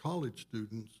us college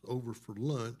students over for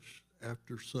lunch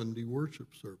after Sunday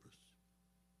worship service.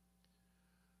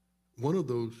 One of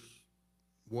those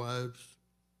wives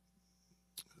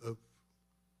of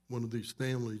one of these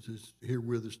families is here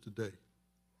with us today.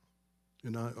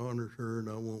 And I honor her, and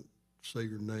I won't say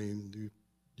her name.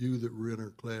 You that were in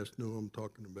her class know who I'm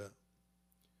talking about.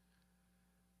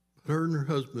 Her and her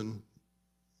husband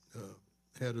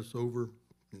had us over,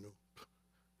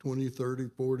 20, 30,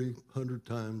 40, 100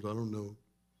 times, I don't know.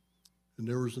 And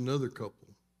there was another couple.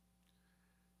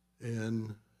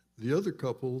 And the other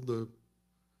couple, the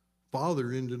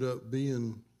father ended up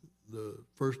being the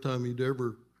first time he'd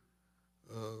ever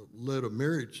led a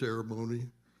marriage ceremony,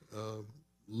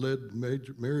 led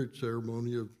the marriage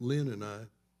ceremony of Lynn and I,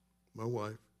 my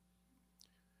wife.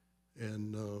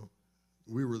 And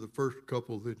we were the first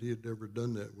couple that he had ever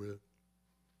done that with.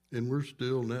 And we're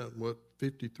still now,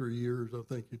 53 years, I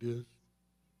think it is,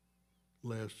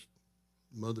 last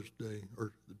Mother's Day,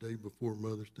 or the day before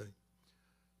Mother's Day.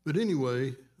 But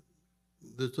anyway,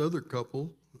 this other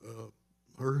couple,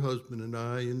 her husband and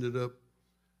I ended up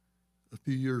a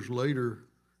few years later,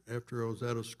 after I was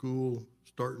out of school,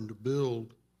 starting to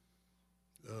build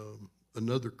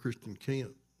another Christian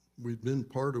camp. We'd been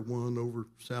part of one over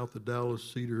south of Dallas,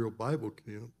 Cedar Hill Bible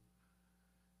Camp,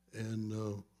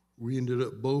 and we ended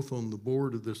up both on the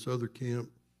board of this other camp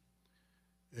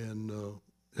and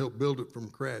helped build it from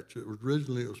scratch. It was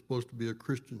supposed to be a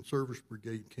Christian Service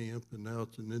Brigade camp, and now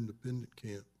it's an independent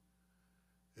camp,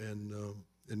 and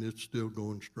it's still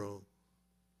going strong.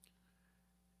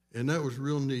 And that was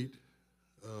real neat.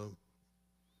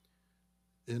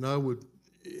 And I would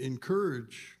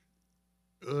encourage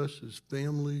us as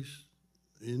families,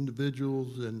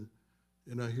 individuals, and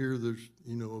I hear there's,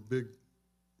 a big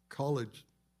college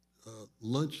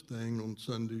lunch thing on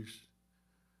Sundays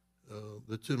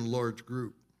that's in a large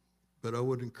group. But I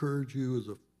would encourage you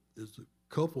as a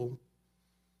couple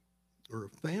or a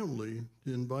family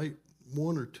to invite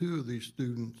one or two of these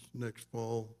students next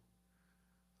fall.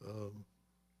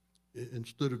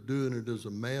 Instead of doing it as a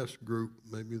mass group,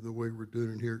 maybe the way we're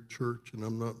doing it here at church, and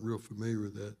I'm not real familiar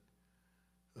with that,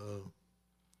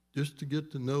 just to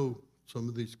get to know some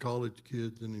of these college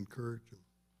kids and encourage them.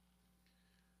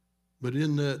 But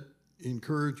in that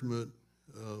encouragement,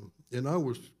 and I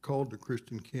was called to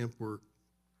Christian camp work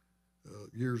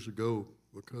years ago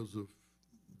because of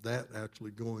that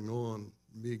actually going on,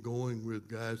 me going with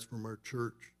guys from our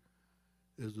church.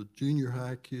 As a junior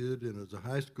high kid and as a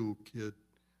high school kid,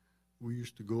 we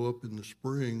used to go up in the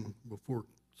spring before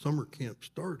summer camp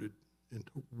started and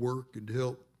to work and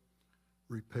help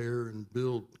repair and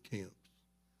build camps.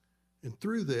 And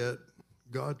through that,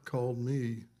 God called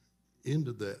me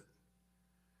into that.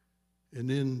 And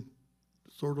then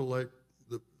sort of like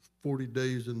the 40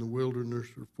 days in the wilderness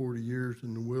or 40 years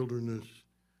in the wilderness,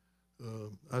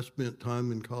 I spent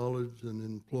time in college and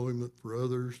employment for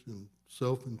others and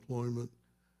self-employment.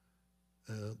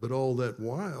 But all that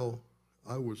while,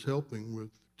 I was helping with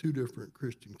 2 different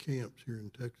Christian camps here in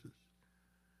Texas.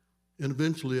 And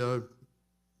eventually I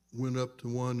went up to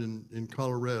one in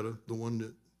Colorado, the one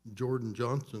that Jordan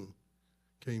Johnson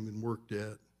came and worked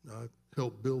at. I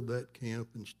helped build that camp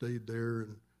and stayed there,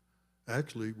 and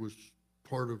actually was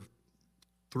part of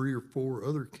 3 or 4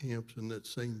 other camps in that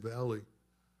same valley,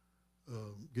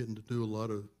 getting to do a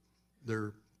lot of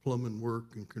their plumbing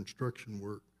work and construction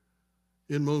work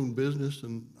in my own business,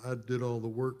 and I did all the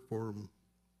work for them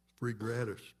free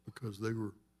gratis because they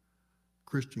were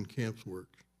Christian camps work.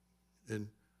 And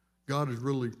God has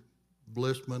really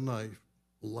blessed my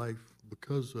life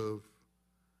because of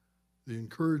the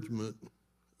encouragement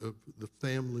of the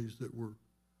families that were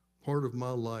part of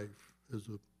my life as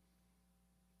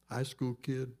a high school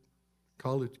kid,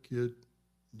 college kid,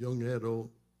 young adult.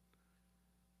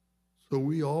 So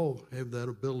we all have that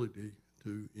ability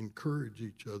to encourage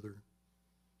each other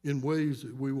in ways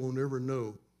that we won't ever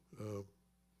know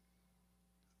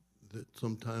that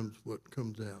sometimes what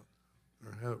comes out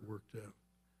or how it worked out.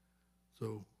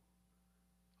 So,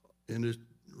 and it's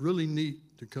really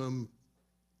neat to come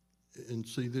and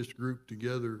see this group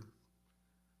together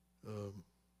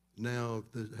now,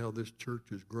 how this church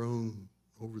has grown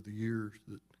over the years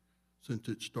since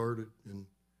it started. And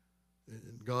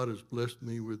God has blessed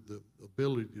me with the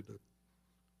ability to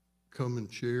come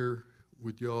and share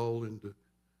with y'all and to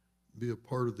be a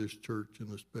part of this church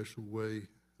in a special way,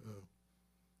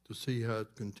 to see how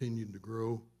it's continued to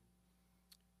grow.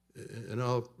 And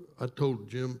I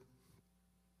told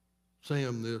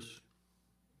Sam this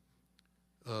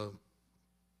a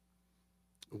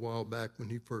while back when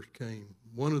he first came.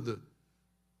 One of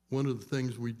the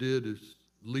things we did as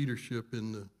leadership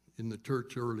in the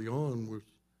church early on was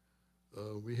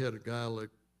we had a guy like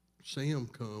Sam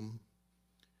come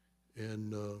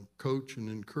and coach and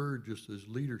encourage us as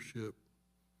leadership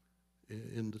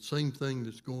in the same thing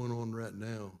that's going on right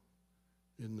now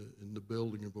in the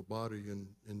building of a body and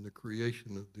in the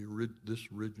creation of this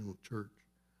original church.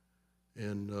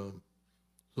 And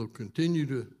so continue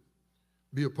to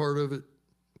be a part of it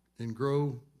and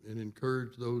grow and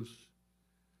encourage those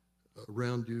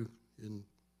around you in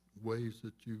ways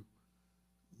that you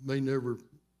may never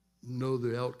know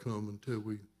the outcome until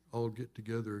we all get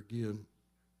together again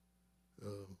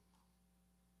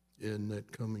in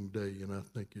that coming day, and I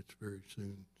think it's very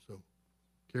soon. So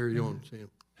carry on, Sam.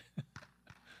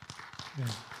 Yeah.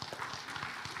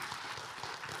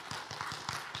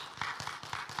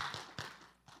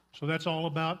 So that's all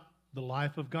about the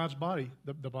life of God's body,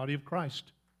 the body of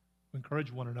Christ. We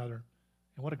encourage one another.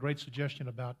 And what a great suggestion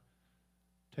about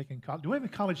taking college. Do we have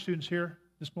any college students here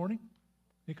this morning?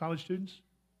 Any college students?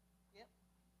 Yep.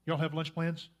 Y'all have lunch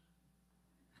plans?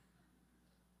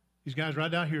 These guys right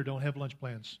down here don't have lunch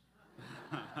plans.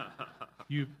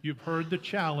 You've heard the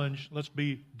challenge. Let's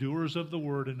be doers of the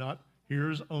word and not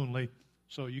hearers only.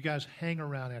 So you guys hang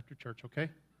around after church, okay?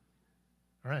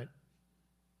 All right.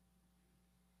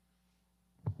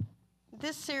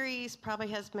 This series probably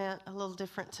has meant a little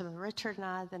different to Richard and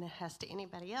I than it has to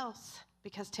anybody else,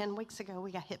 because 10 weeks ago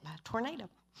we got hit by a tornado.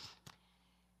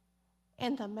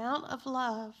 And the amount of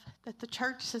love that the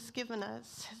church has given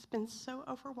us has been so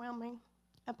overwhelming.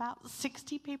 About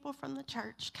 60 people from the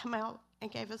church come out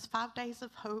and gave us 5 days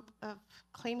of hope of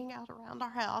cleaning out around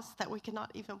our house that we could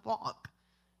not even walk.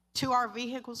 2 of our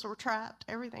vehicles were trapped.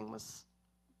 Everything was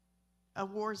a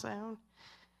war zone.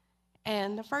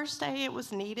 And the first day it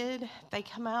was needed, they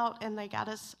come out and they got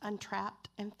us untrapped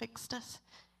and fixed us.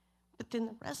 But then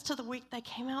the rest of the week they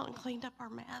came out and cleaned up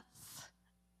our mess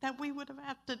that we would have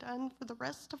had to done for the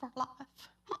rest of our life.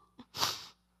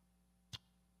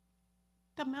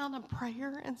 The amount of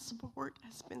prayer and support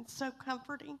has been so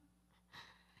comforting.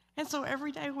 And so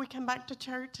every day we come back to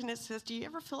church and it says, do you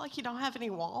ever feel like you don't have any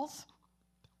walls?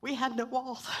 We had no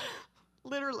walls,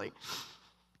 literally.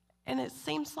 And it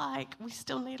seems like we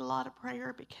still need a lot of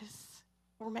prayer because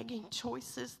we're making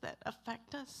choices that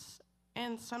affect us.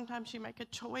 And sometimes you make a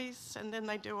choice and then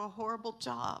they do a horrible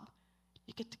job.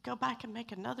 You get to go back and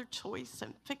make another choice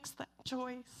and fix that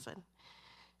choice. And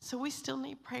so we still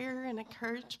need prayer and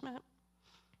encouragement.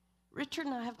 Richard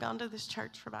and I have gone to this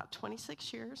church for about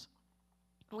 26 years.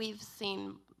 We've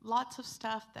seen lots of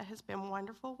stuff that has been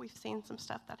wonderful. We've seen some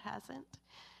stuff that hasn't.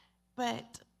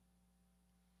 But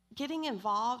getting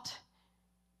involved,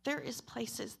 there is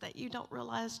places that you don't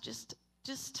realize just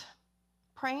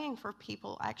praying for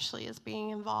people actually is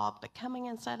being involved, but coming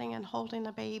and sitting and holding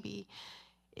a baby,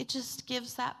 it just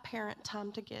gives that parent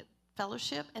time to get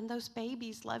fellowship, and those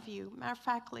babies love you. Matter of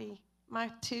factly, my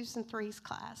 2s and 3s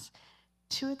class,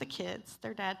 2 of the kids,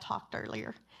 their dad talked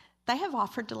earlier, they have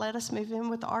offered to let us move in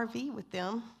with the RV with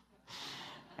them.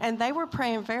 And they were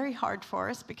praying very hard for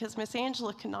us because Miss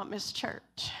Angela could not miss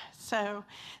church. So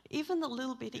even the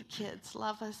little bitty kids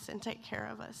love us and take care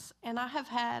of us. And I have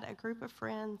had a group of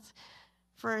friends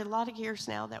for a lot of years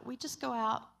now that we just go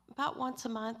out about once a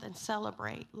month and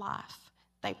celebrate life.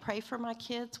 They pray for my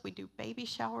kids. We do baby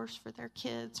showers for their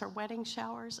kids or wedding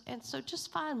showers. And so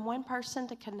just find one person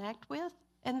to connect with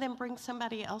and then bring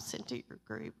somebody else into your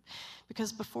group.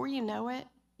 Because before you know it,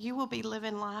 you will be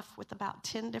living life with about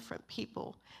 10 different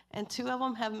people. And 2 of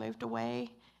them have moved away,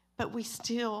 but we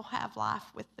still have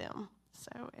life with them.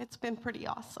 So it's been pretty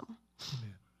awesome.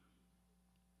 Amen.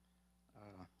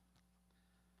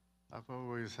 I've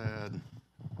always had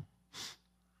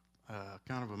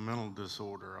kind of a mental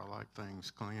disorder. I like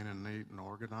things clean and neat and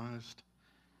organized.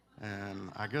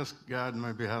 And I guess God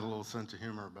maybe had a little sense of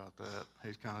humor about that.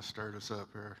 He kind of stirred us up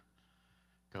here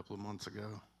a couple of months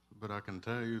ago. But I can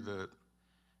tell you that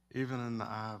even in the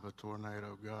eye of a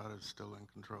tornado, God is still in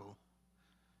control.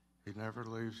 He never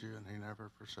leaves you and he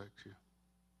never forsakes you.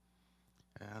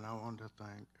 And I want to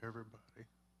thank everybody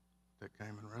that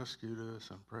came and rescued us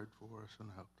and prayed for us and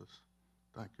helped us.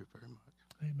 Thank you very much.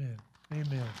 Amen.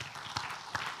 Amen.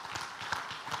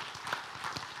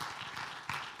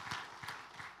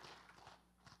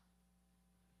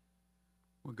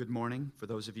 Well, good morning. For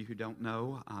those of you who don't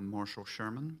know, I'm Marshall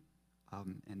Sherman,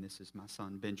 and this is my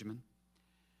son, Benjamin.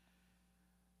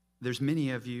 There's many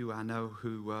of you I know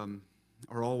who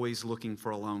are always looking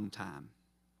for alone time.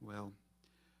 Well,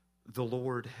 the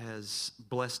Lord has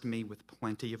blessed me with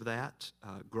plenty of that.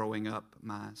 Growing up,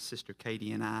 my sister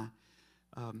Katie and I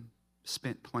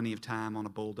spent plenty of time on a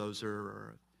bulldozer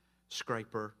or a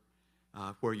scraper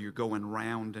where you're going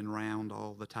round and round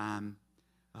all the time,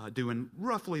 doing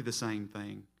roughly the same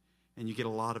thing. And you get a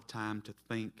lot of time to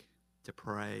think, to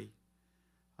pray.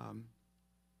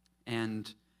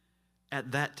 And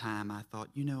at that time, I thought,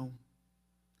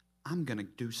 I'm going to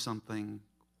do something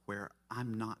where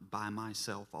I'm not by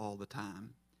myself all the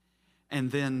time.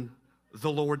 And then the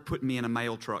Lord put me in a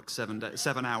mail truck 7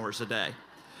 hours a day.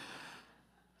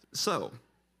 So,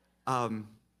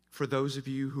 for those of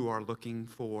you who are looking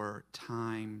for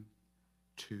time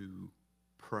to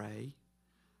pray,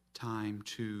 time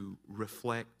to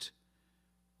reflect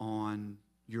on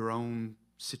your own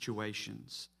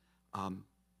situations,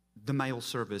 the mail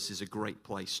service is a great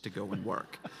place to go and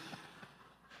work.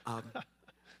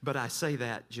 But I say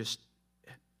that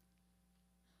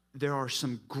there are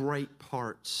some great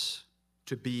parts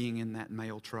to being in that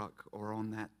mail truck or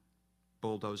on that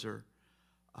bulldozer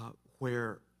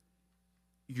where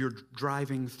you're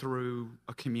driving through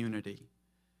a community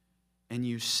and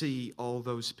you see all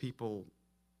those people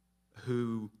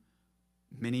who,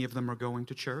 many of them are going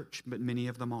to church, but many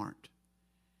of them aren't.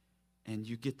 And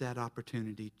you get that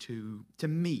opportunity to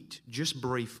meet just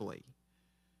briefly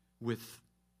with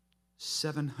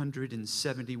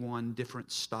 771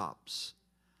 different stops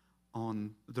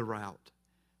on the route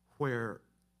where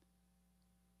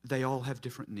they all have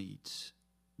different needs.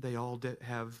 They all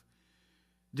have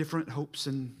different hopes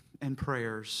and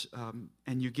prayers,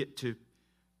 and you get to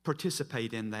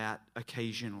participate in that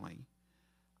occasionally.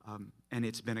 And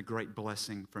it's been a great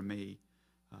blessing for me.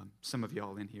 Some of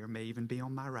y'all in here may even be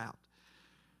on my route.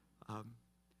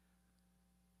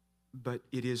 But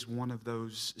it is one of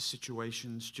those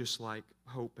situations, just like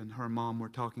Hope and her mom were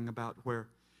talking about, where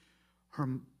her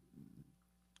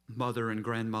mother and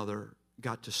grandmother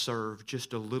got to serve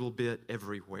just a little bit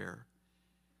everywhere.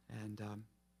 And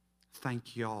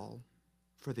thank y'all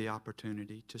for the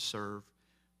opportunity to serve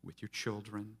with your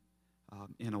children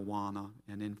in Awana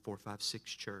and in 456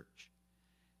 Church.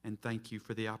 And thank you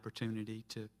for the opportunity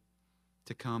to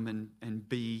come and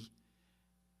be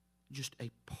just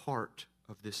a part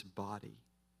of this body,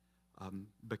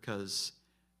 because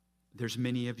there's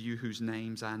many of you whose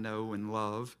names I know and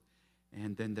love,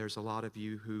 and then there's a lot of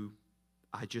you who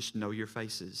I just know your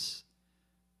faces,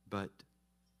 but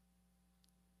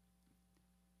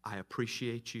I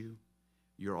appreciate you.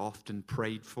 You're often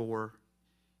prayed for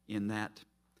in that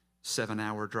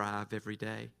 7-hour drive every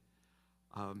day.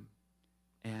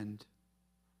 And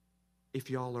if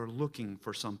y'all are looking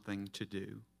for something to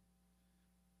do,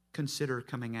 consider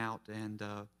coming out and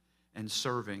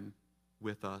serving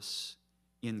with us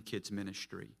in kids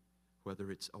ministry,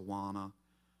 whether it's Awana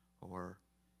or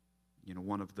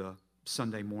one of the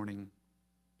Sunday morning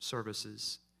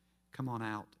services. Come on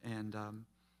out and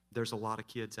There's a lot of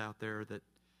kids out there that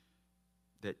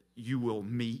you will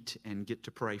meet and get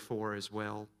to pray for as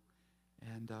well,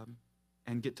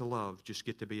 and get to love, just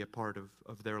get to be a part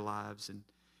of their lives. And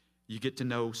you get to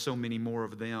know so many more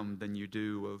of them than you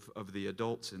do of the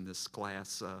adults in this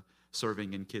class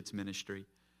serving in kids ministry.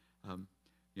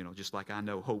 Just like I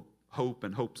know Hope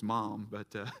and Hope's mom,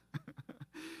 but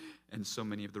and so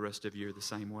many of the rest of you are the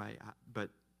same way. But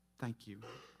thank you.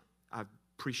 I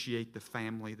appreciate the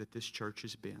family that this church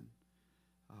has been.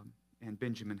 And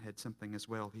Benjamin had something as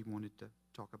well he wanted to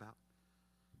talk about.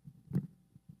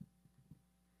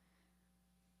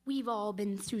 We've all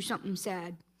been through something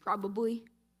sad, probably.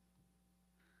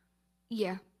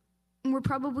 Yeah. And we're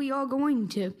probably all going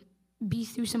to be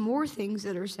through some more things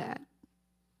that are sad.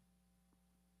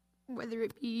 Whether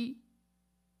it be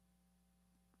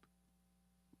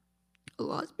a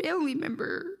lost family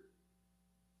member,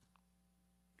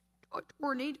 a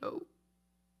tornado.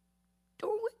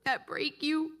 Don't let that break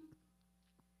you.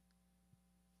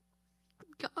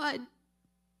 God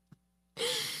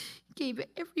gave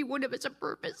every one of us a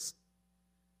purpose.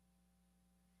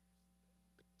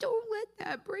 Don't let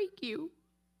that break you.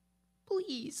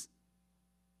 Please.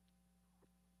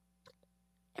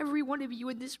 Every one of you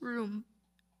in this room,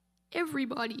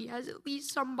 everybody has at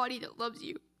least somebody that loves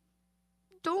you.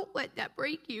 Don't let that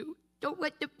break you. Don't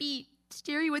let defeat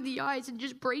stare you in the eyes and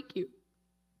just break you.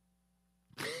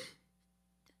 That's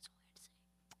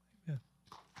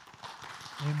all I had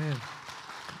to say. Amen.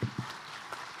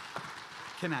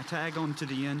 Can I tag on to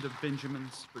the end of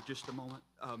Benjamin's for just a moment?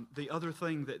 The other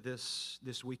thing that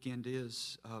this weekend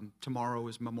is, tomorrow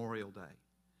is Memorial Day.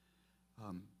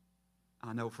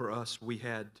 I know for us, we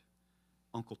had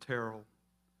Uncle Terrell,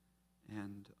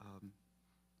 and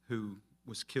who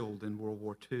was killed in World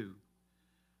War II.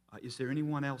 Is there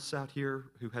anyone else out here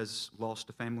who has lost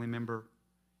a family member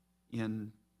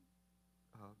in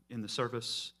the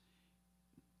service?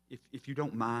 If you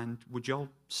don't mind, would y'all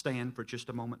stand for just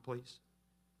a moment, please?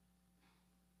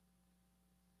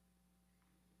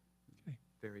 Okay.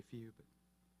 Very few, but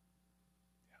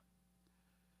yeah.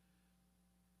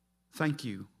 Thank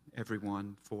you,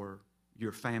 everyone, for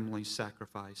your family's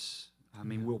sacrifice. I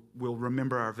mean, we'll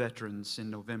remember our veterans in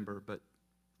November, but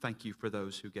thank you for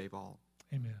those who gave all.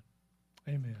 Amen.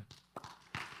 Amen.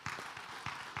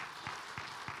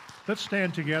 Let's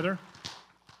stand together.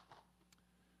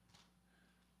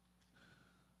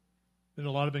 Been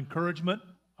a lot of encouragement,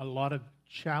 a lot of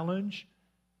challenge.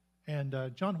 And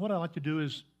John, what I'd like to do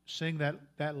is sing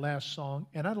that last song,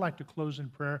 and I'd like to close in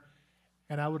prayer,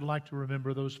 and I would like to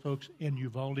remember those folks in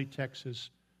Uvalde, Texas,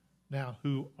 now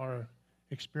who are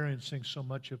experiencing so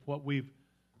much of what we've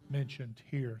mentioned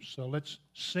here. So let's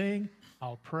sing,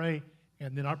 I'll pray,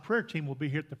 and then our prayer team will be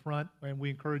here at the front, and we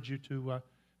encourage you to, if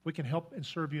we can help and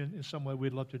serve you in some way,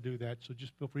 we'd love to do that. So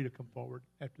just feel free to come forward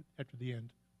after the end.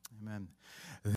 Amen.